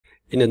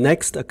In the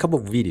next couple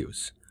of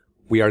videos,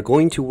 we are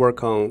going to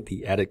work on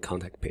the edit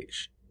contact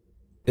page.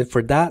 And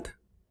for that,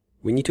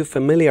 we need to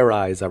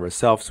familiarize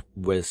ourselves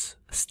with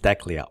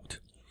StackLayout.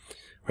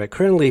 Right?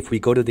 Currently, if we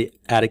go to the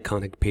edit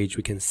contact page,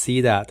 we can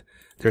see that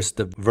there's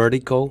the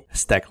vertical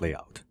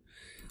StackLayout.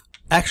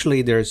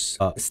 Actually, there's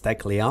a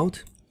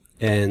StackLayout,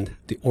 and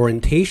the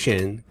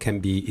orientation can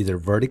be either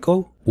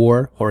vertical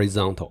or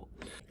horizontal.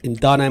 In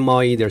 .NET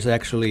MAUI, there's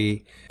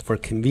actually, for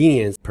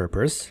convenience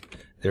purpose,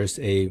 there's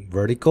a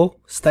vertical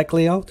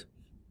StackLayout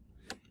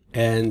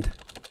and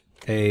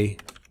a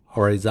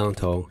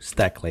horizontal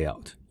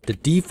StackLayout. The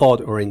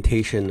default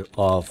orientation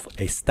of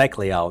a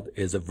StackLayout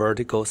is a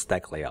vertical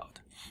StackLayout.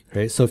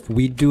 Right? So if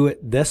we do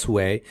it this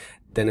way,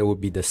 then it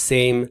would be the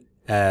same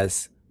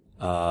as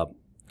the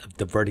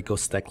vertical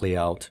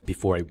StackLayout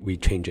before we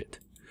change it.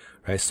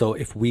 Right? So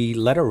if we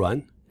let it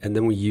run and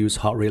then we use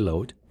hot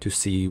reload to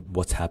see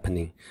what's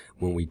happening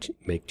when we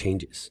make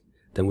changes,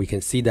 then we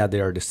can see that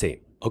they are the same.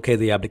 Okay,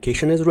 the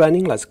application is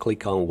running. Let's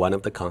click on one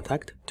of the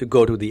contact to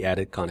go to the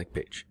edit contact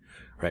page.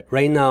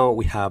 Right now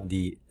we have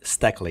the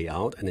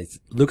StackLayout and it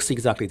looks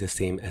exactly the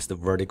same as the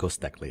vertical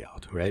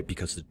StackLayout, right?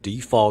 Because the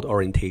default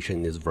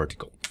orientation is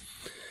vertical.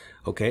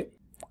 Okay,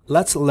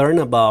 let's learn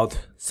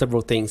about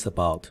several things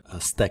about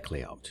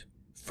StackLayout.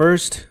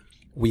 First,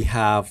 we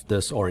have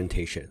this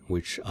orientation,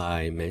 which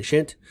I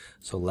mentioned.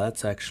 So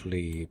let's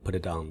actually put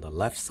it on the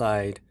left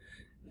side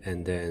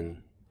and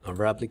then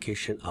our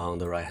application on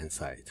the right hand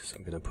side. So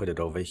I'm going to put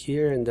it over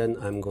here and then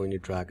I'm going to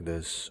drag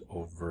this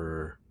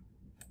over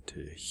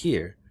to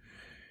here.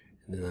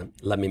 And then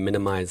let me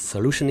minimize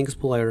Solution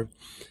Explorer.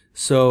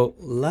 So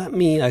let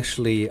me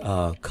actually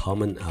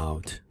comment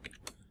out.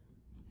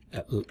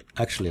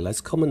 Actually,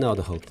 let's comment out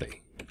the whole thing,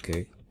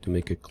 okay, to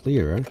make it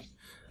clearer.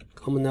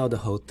 Comment out the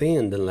whole thing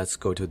and then let's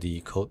go to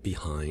the code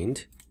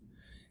behind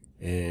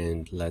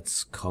and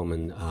let's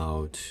comment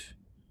out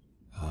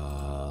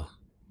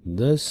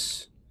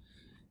this.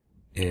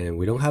 And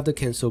we don't have the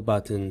cancel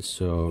button,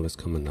 so let's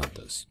comment out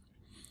this.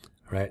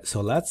 All right,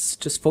 so let's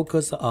just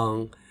focus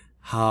on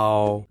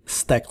how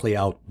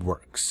StackLayout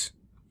works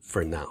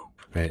for now.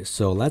 Right,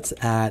 so let's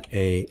add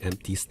a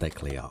empty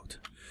StackLayout.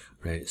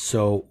 Right,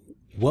 so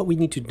what we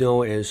need to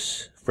know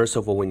is, first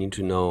of all, we need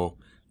to know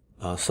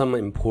some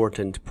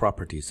important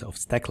properties of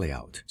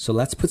StackLayout. So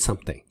let's put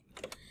something.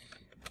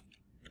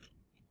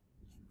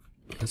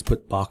 Let's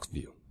put box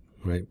view.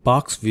 Right,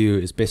 box view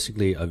is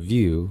basically a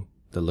view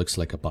that looks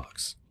like a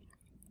box.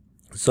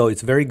 So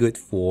it's very good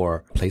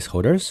for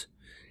placeholders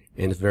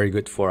and it's very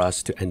good for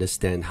us to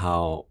understand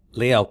how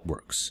layout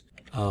works.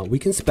 We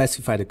can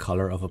specify the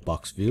color of a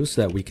box view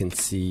so that we can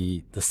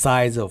see the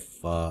size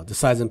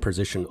and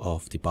position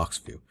of the box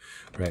view,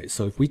 right?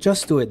 So if we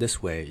just do it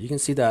this way, you can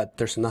see that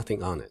there's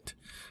nothing on it,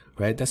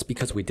 right? That's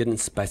because we didn't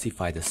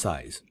specify the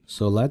size.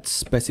 So let's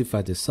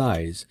specify the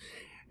size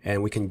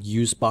and we can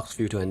use box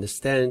view to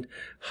understand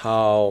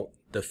how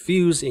the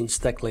views in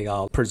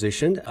StackLayout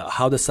positioned,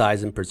 how the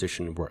size and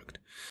position worked.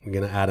 I'm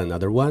going to add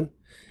another one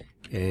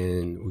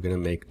and we're going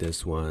to make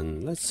this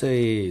one, let's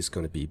say it's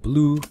going to be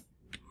blue,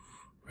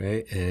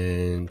 right?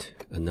 And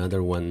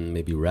another one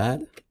maybe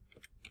red.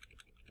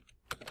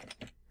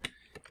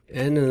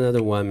 And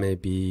another one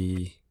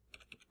maybe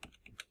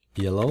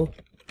yellow,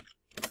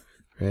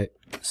 right?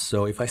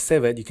 So if I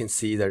save it, you can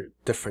see there are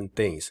different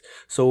things.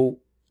 So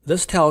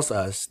this tells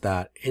us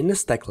that in the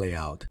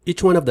StackLayout,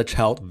 each one of the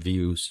child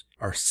views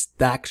are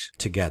stacked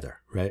together,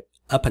 right?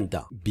 Up and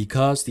down,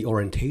 because the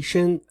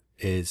orientation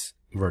is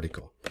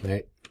vertical,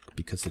 right?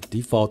 Because the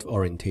default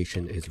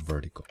orientation is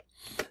vertical.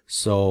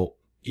 So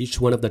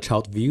each one of the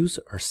child views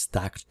are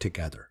stacked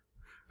together,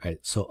 right?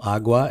 So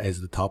agua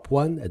is the top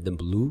one, and then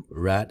blue,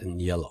 red,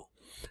 and yellow.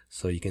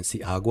 So you can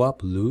see agua,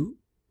 blue,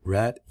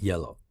 red,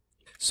 yellow.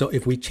 So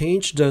if we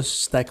change the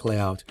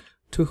StackLayout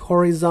to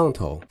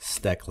horizontal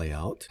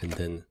StackLayout, and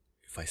then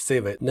if I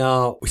save it,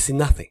 now we see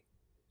nothing.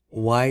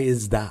 Why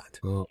is that?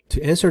 Well,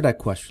 to answer that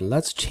question,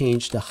 let's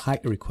change the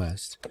height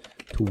request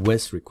to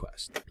width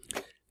request.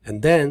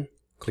 And then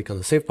click on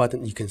the save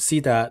button. You can see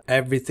that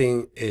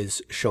everything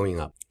is showing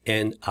up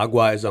and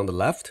agua is on the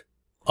left.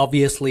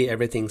 Obviously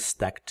everything's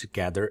stacked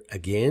together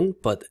again,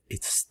 but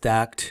it's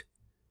stacked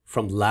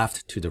from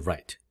left to the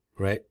right,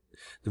 right?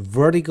 The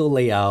vertical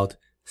layout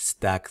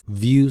stack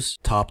views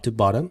top to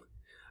bottom,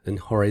 and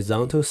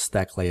horizontal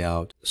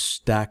StackLayout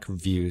stack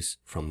views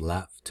from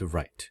left to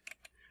right,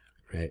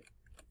 right?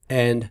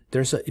 And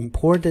there's an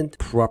important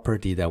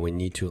property that we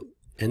need to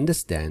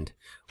understand,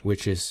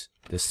 which is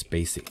the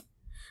spacing.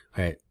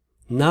 Right.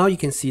 Now you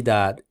can see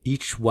that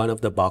each one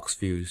of the box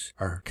views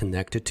are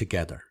connected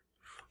together,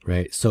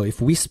 right? So if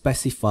we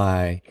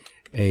specify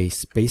a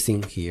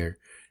spacing here,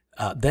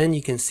 then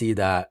you can see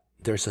that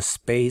there's a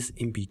space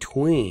in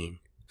between,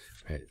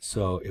 right?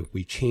 So if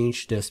we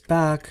change this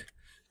back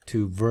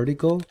to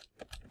vertical,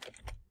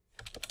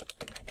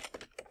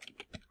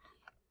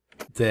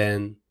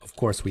 then of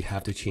course we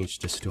have to change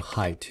this to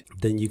height.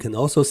 Then you can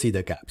also see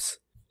the gaps.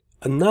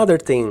 Another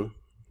thing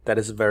that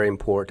is very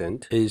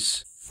important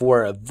is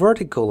for a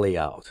vertical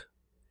layout,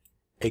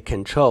 a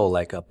control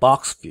like a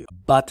box view,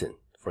 button,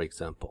 for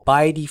example,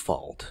 by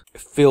default,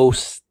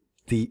 fills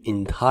the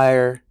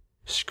entire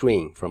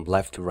screen from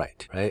left to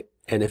right, right?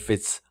 And if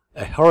it's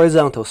a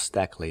horizontal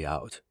stack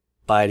layout,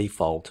 by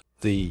default,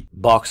 the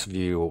box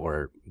view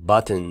or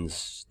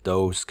buttons,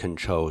 those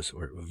controls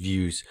or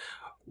views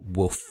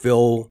will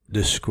fill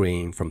the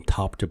screen from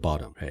top to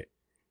bottom, right?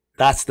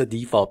 That's the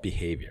default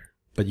behavior.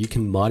 But you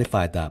can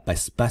modify that by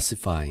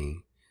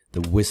specifying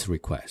the width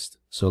request.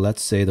 So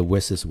let's say the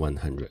width is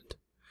 100,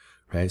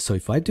 right? So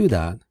if I do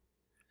that,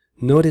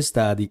 notice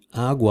that the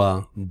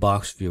agua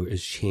box view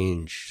is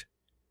changed,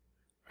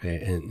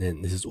 right?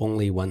 And this is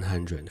only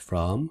 100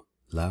 from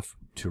left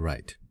to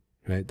right,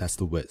 right? That's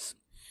the width,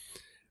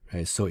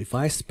 right? So if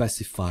I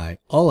specify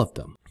all of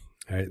them,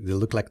 right, they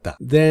look like that.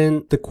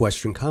 Then the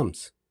question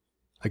comes,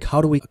 like,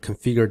 how do we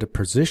configure the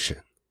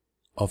position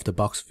of the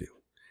box view?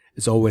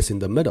 It's always in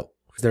the middle.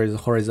 There is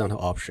horizontal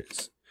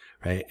options,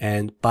 right?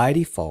 And by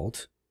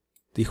default,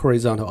 the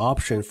horizontal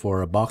option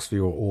for a box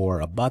view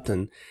or a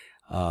button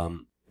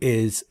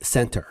is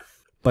center.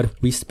 But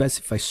if we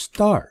specify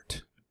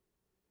start,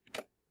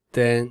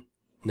 then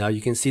now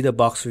you can see the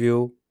box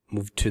view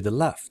move to the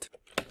left.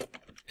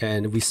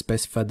 And we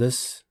specify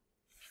this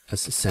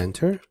as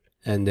center,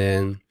 and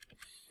then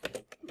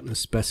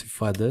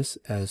specify this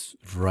as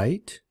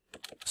right,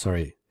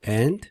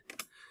 and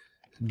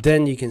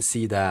then you can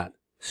see that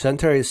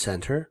center is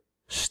center,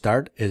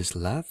 start is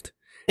left,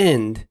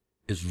 end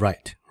is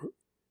right,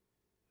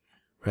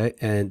 right?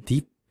 And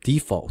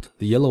default,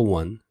 the yellow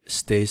one,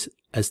 stays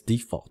as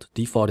default.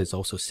 Default is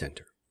also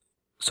center.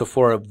 So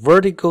for a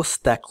vertical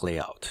stack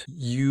layout,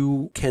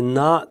 you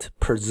cannot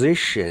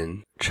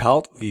position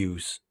child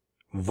views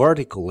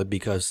vertically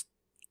because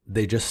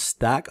they just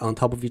stack on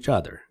top of each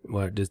other,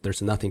 where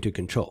there's nothing to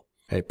control,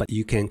 right? But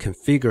you can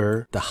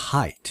configure the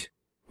height.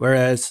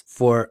 Whereas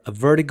for a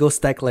vertical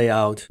stack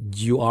layout,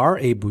 you are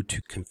able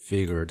to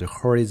configure the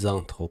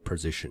horizontal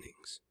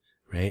positionings,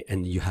 right?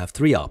 And you have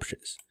three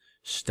options: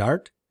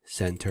 start,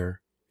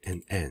 center,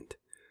 and end.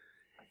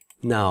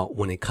 Now,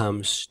 when it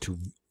comes to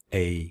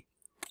a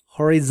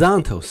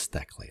horizontal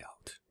stack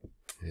layout,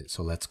 okay,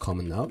 so let's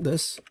comment out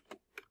this,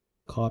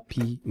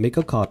 make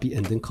a copy,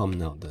 and then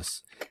comment out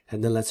this.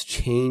 And then let's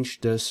change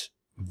this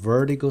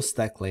vertical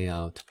stack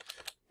layout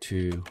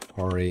to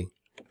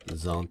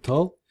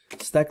horizontal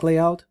stack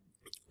layout.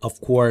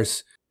 Of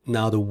course,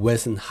 now the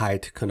width and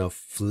height kind of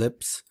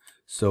flips.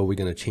 So we're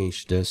going to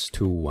change this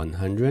to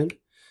 100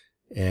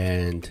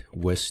 and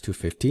width to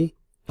 50.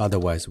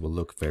 Otherwise, it will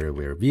look very,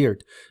 very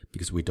weird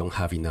because we don't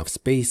have enough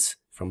space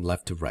from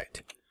left to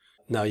right.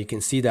 Now you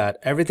can see that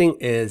everything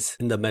is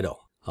in the middle.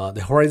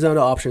 The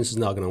horizontal options is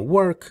not going to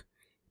work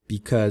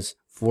because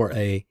for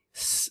a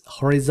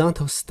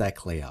horizontal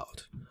stack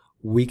layout,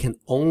 we can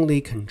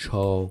only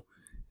control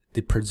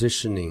the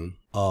positioning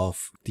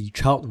of the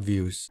child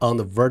views on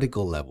the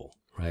vertical level,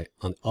 right?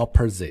 On the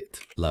opposite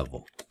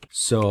level.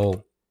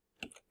 So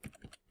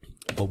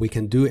what we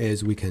can do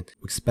is we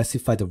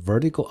specify the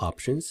vertical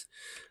options.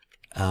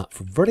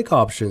 For vertical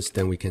options,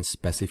 then we can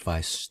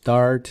specify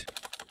start,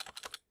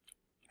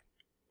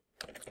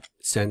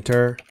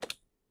 center,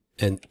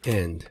 and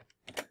end.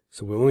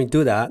 So when we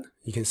do that,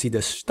 you can see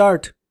the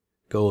start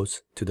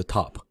goes to the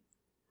top,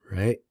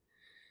 right?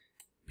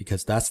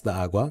 Because that's the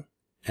agua.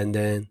 And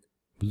then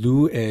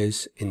blue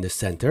is in the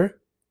center,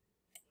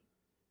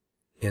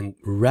 and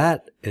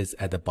red is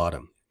at the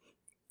bottom.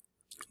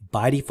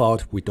 By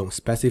default, we don't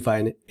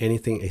specify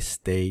anything, it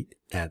stays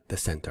at the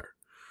center,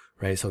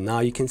 right? So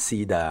now you can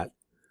see that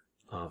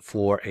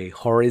for a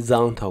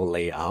horizontal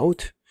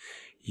layout,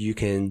 you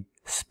can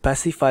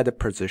specify the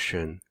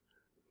position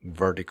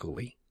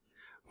vertically,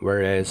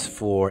 whereas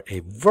for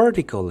a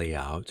vertical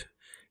layout,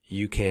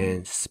 you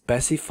can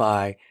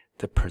specify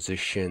the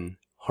position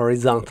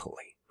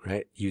horizontally,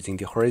 right? Using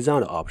the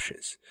horizontal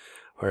options.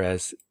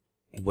 Whereas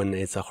when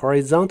it's a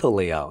horizontal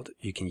layout,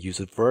 you can use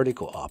the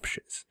vertical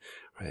options,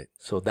 right?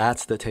 So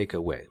that's the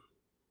takeaway.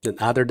 Then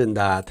other than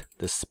that,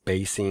 the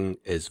spacing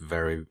is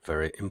very,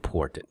 very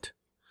important.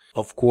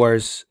 Of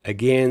course,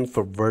 again,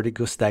 for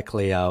vertical stack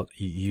layout,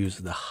 you use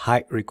the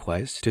height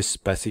request to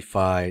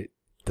specify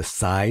the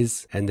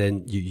size, and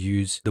then you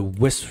use the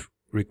width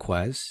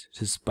request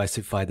to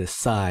specify the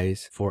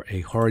size for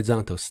a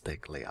horizontal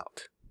stack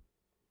layout.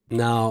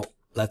 Now,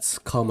 let's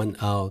comment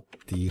out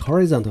the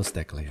horizontal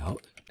stack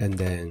layout, and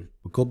then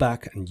we'll go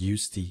back and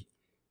use the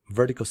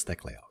vertical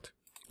stack layout.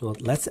 Well,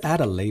 let's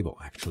add a label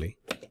actually,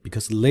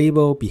 because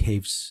label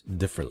behaves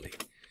differently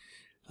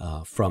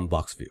from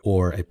box view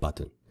or a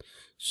button.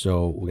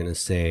 So we're going to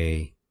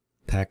say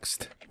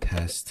text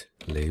test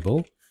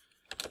label.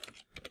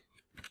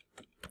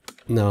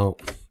 Now,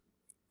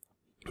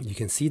 you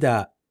can see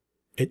that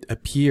it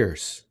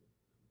appears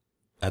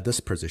at this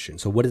position.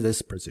 So what is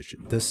this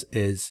position? This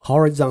is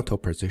horizontal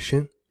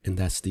position, and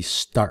that's the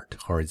start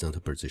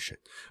horizontal position,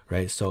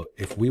 right? So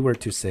if we were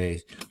to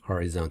say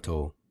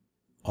horizontal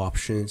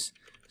options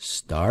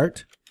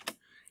start,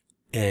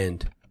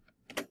 and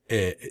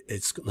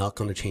it's not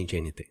going to change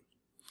anything,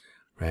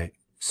 right?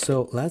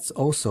 So let's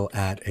also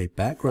add a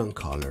background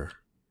color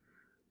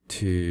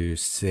to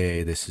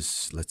say this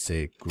is, let's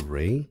say,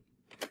 gray.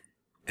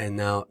 And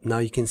now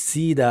you can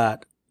see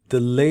that the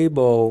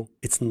label,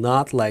 it's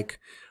not like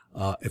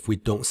if we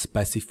don't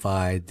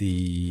specify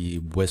the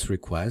width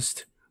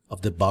request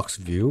of the box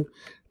view,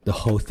 the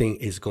whole thing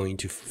is going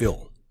to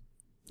fill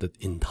the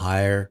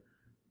entire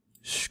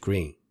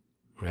screen,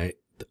 right,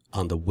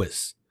 on the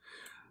width.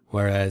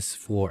 Whereas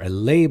for a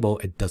label,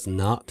 it does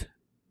not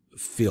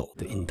fill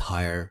the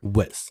entire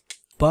width.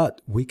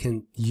 But we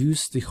can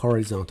use the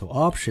horizontal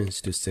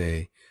options to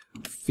say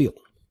fill.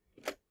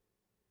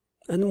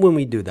 And when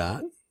we do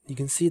that, you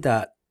can see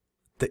that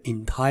the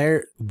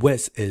entire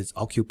width is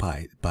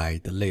occupied by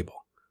the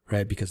label,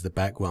 right? Because the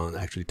background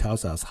actually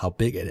tells us how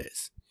big it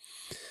is.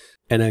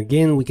 And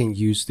again, we can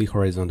use the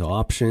horizontal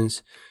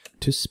options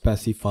to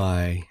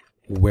specify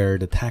where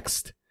the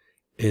text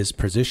is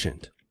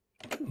positioned.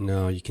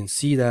 Now you can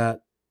see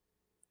that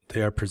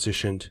they are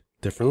positioned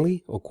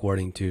differently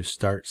according to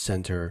start,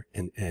 center,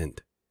 and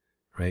end,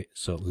 right?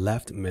 So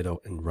left,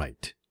 middle, and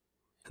right.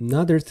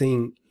 Another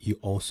thing you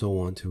also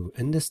want to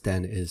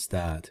understand is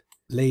that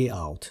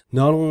layout,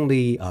 not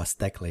only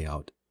stack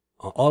layout,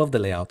 all of the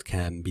layout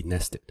can be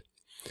nested,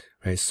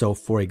 right? So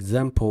for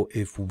example,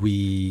 if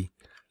we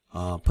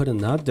put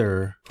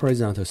another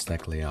horizontal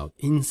stack layout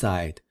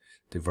inside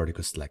the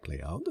vertical stack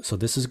layout, so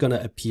this is going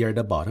to appear at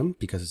the bottom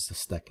because it's a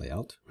stack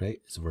layout, right?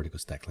 It's a vertical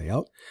stack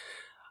layout.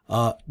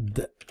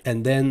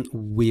 And then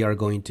we are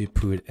going to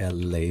put a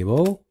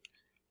label,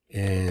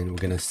 and we're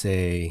going to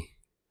say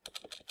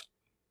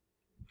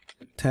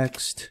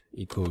text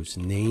equals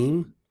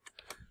name,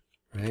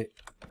 right?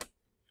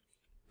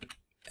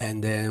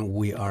 And then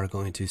we are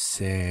going to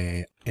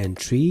say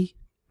entry,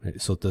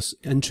 right? So this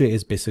entry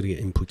is basically an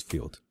input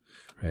field,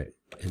 right?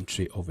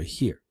 Entry over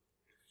here.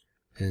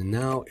 And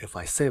now if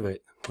I save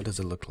it, what does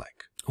it look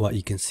like? Well,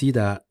 you can see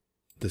that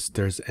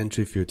there's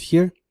entry field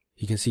here.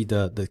 You can see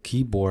the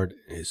keyboard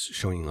is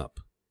showing up.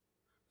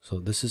 So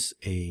this is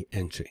a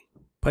entry.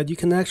 But you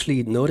can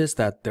actually notice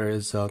that there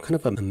is kind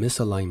of a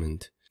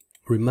misalignment.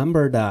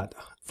 Remember that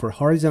for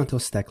horizontal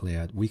stack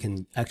layout, we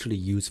can actually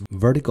use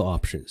vertical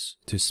options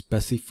to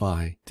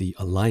specify the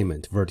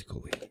alignment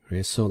vertically,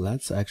 right? So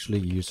let's actually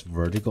use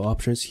vertical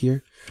options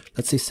here.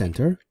 Let's say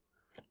center,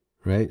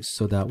 right?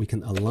 So that we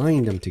can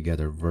align them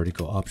together,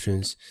 vertical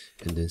options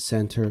and then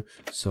center.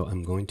 So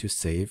I'm going to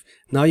save.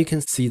 Now you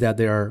can see that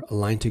they are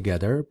aligned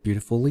together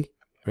beautifully,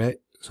 right?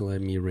 So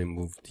let me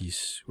remove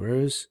these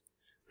words,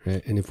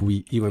 right? And if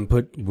we even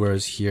put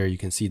words here, you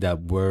can see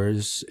that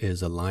words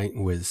is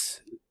aligned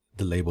with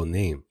the label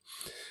name.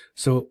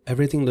 So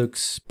everything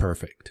looks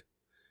perfect.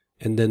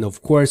 And then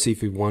of course,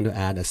 if you want to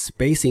add a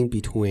spacing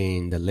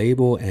between the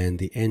label and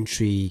the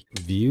entry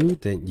view,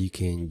 then you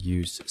can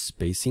use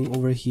spacing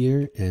over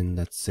here. And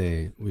let's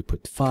say we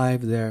put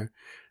 5 there,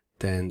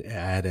 then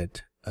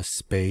added a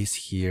space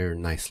here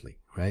nicely,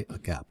 right? A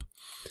gap.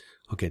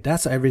 Okay,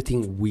 that's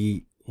everything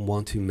we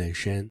want to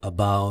mention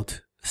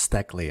about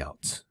stack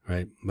layouts,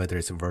 right? Whether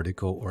it's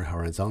vertical or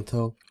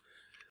horizontal.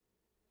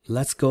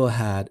 Let's go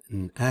ahead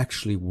and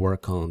actually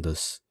work on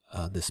this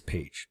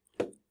page.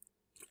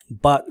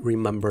 But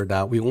remember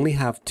that we only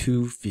have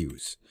 2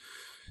 views,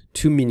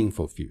 2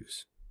 meaningful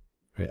views,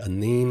 right? A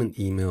name and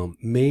email.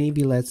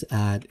 Maybe let's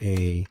add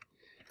a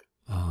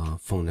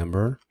phone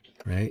number,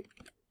 right?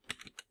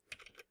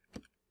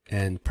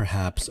 And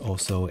perhaps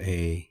also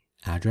a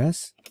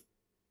address.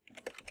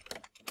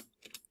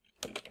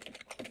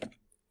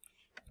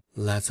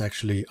 Let's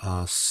actually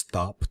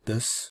stop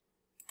this.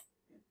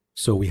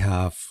 So we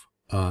have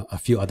a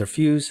few other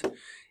views,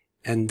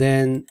 and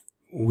then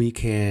we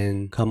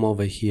can come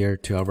over here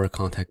to our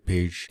contact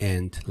page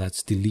and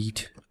let's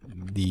delete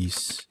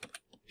these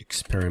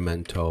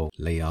experimental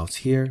layouts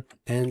here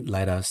and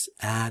let us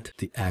add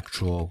the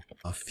actual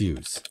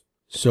views.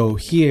 So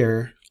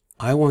here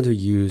I want to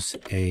use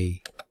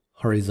a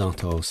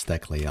horizontal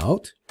stack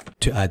layout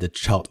to add the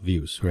child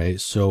views, right?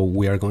 So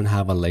we are going to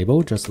have a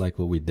label just like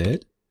what we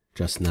did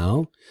just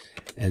now,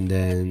 and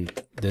then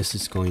this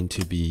is going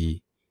to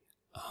be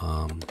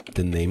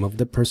the name of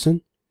the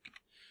person,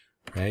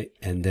 right?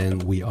 And then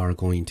we are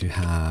going to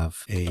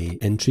have a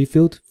entry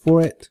field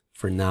for it.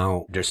 For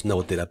now, there's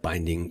no data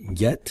binding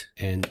yet.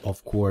 And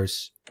of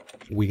course,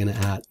 we're going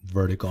to add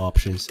vertical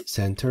options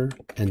center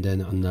and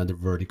then another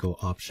vertical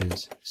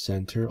options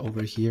center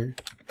over here.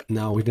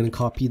 Now we're going to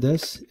copy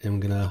this and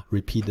we're going to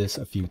repeat this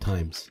a few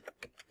times.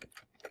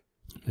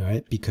 All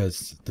right,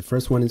 because the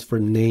first one is for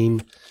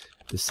name.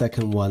 The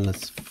second one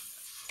is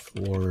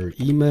for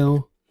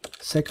email.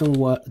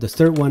 The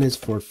third one is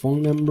for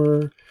phone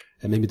number.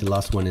 And maybe the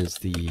last one is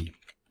the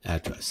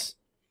address.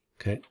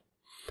 Okay.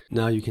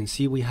 Now you can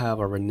see we have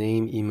our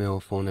name, email,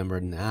 phone number,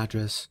 and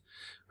address,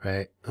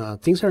 right?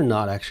 Things are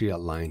not actually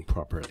aligned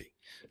properly.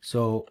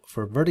 So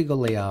for vertical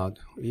layout,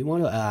 we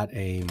want to add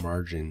a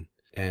margin,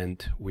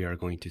 and we are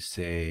going to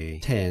say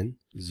 10,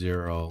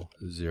 0,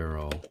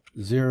 0,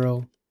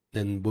 0.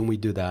 And when we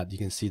do that, you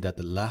can see that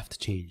the left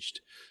changed.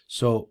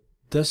 So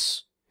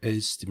this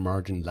is the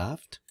margin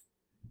left.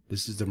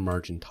 This is the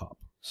margin top.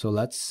 So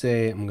let's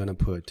say I'm going to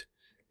put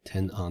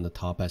 10 on the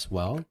top as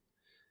well.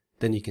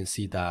 then you can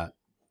see that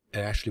it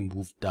actually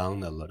moved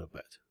down a little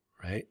bit,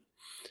 right?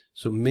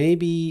 So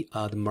maybe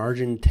the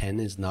margin 10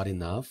 is not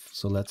enough.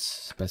 So let's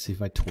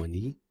specify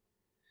 20,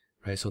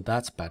 right? So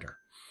that's better.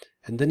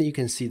 And then you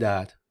can see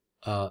that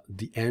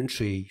the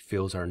entry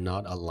fields are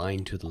not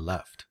aligned to the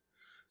left.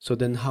 So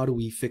then how do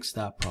we fix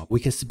that problem? We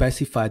can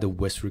specify the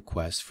width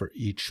request for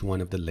each one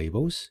of the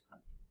labels.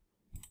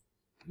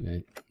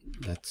 Okay.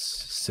 Let's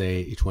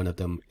say each one of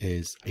them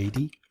is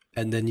 80.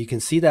 And then you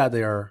can see that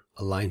they are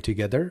aligned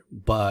together,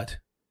 but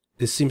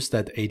it seems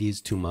that 80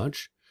 is too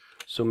much.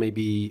 So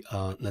maybe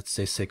let's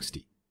say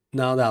 60.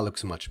 Now that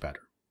looks much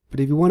better. But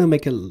if you want to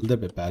make it a little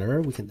bit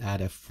better, we can add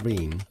a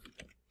frame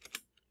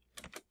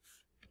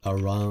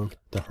around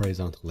the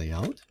horizontal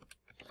layout.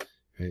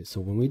 Right,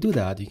 so when we do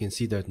that, you can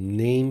see the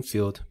name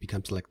field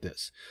becomes like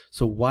this.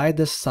 So why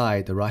this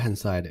side, the right hand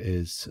side,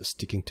 is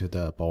sticking to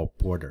the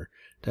border?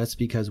 That's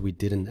because we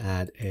didn't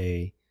add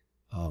a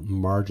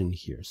margin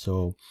here.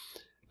 So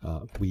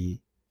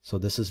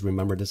this is,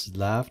 remember, this is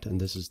left and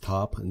this is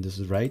top and this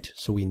is right.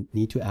 So we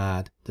need to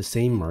add the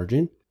same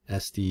margin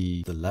as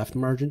the left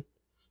margin.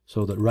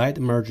 So the right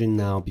margin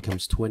now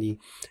becomes 20.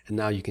 And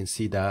now you can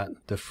see that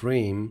the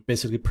frame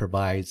basically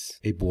provides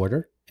a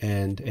border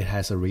and it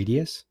has a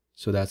radius.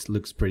 So that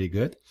looks pretty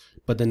good,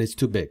 but then it's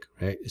too big,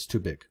 right? It's too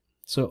big.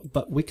 So,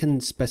 but we can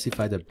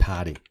specify the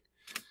padding,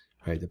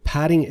 right? The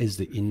padding is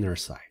the inner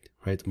side,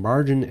 right? The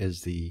margin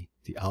is the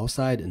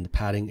outside and the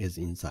padding is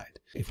inside.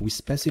 If we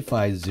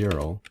specify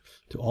 0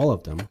 to all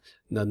of them,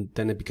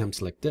 then it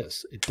becomes like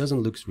this. It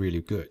doesn't look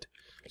really good.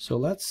 So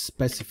let's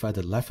specify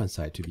the left hand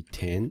side to be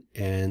 10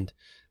 and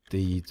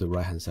the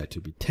right hand side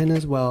to be 10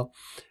 as well.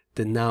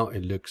 Then now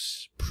it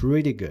looks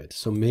pretty good.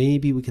 So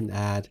maybe we can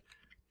add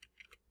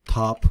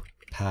top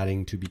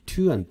padding to be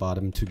 2 and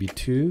bottom to be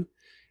 2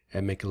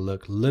 and make it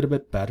look a little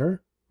bit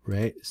better,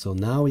 right? So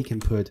now we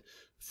can put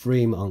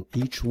frame on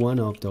each one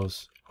of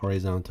those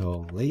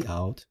horizontal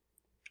layout.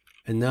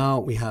 And now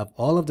we have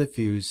all of the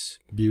views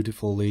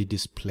beautifully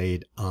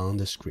displayed on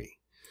the screen.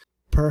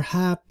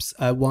 Perhaps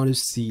I want to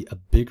see a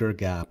bigger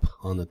gap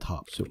on the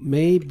top. So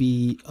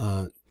maybe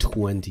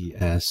 20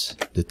 as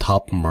the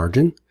top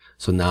margin.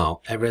 So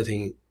now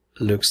everything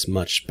looks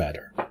much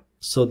better.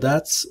 So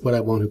that's what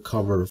I want to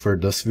cover for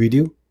this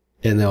video.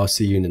 And I'll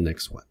see you in the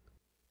next one.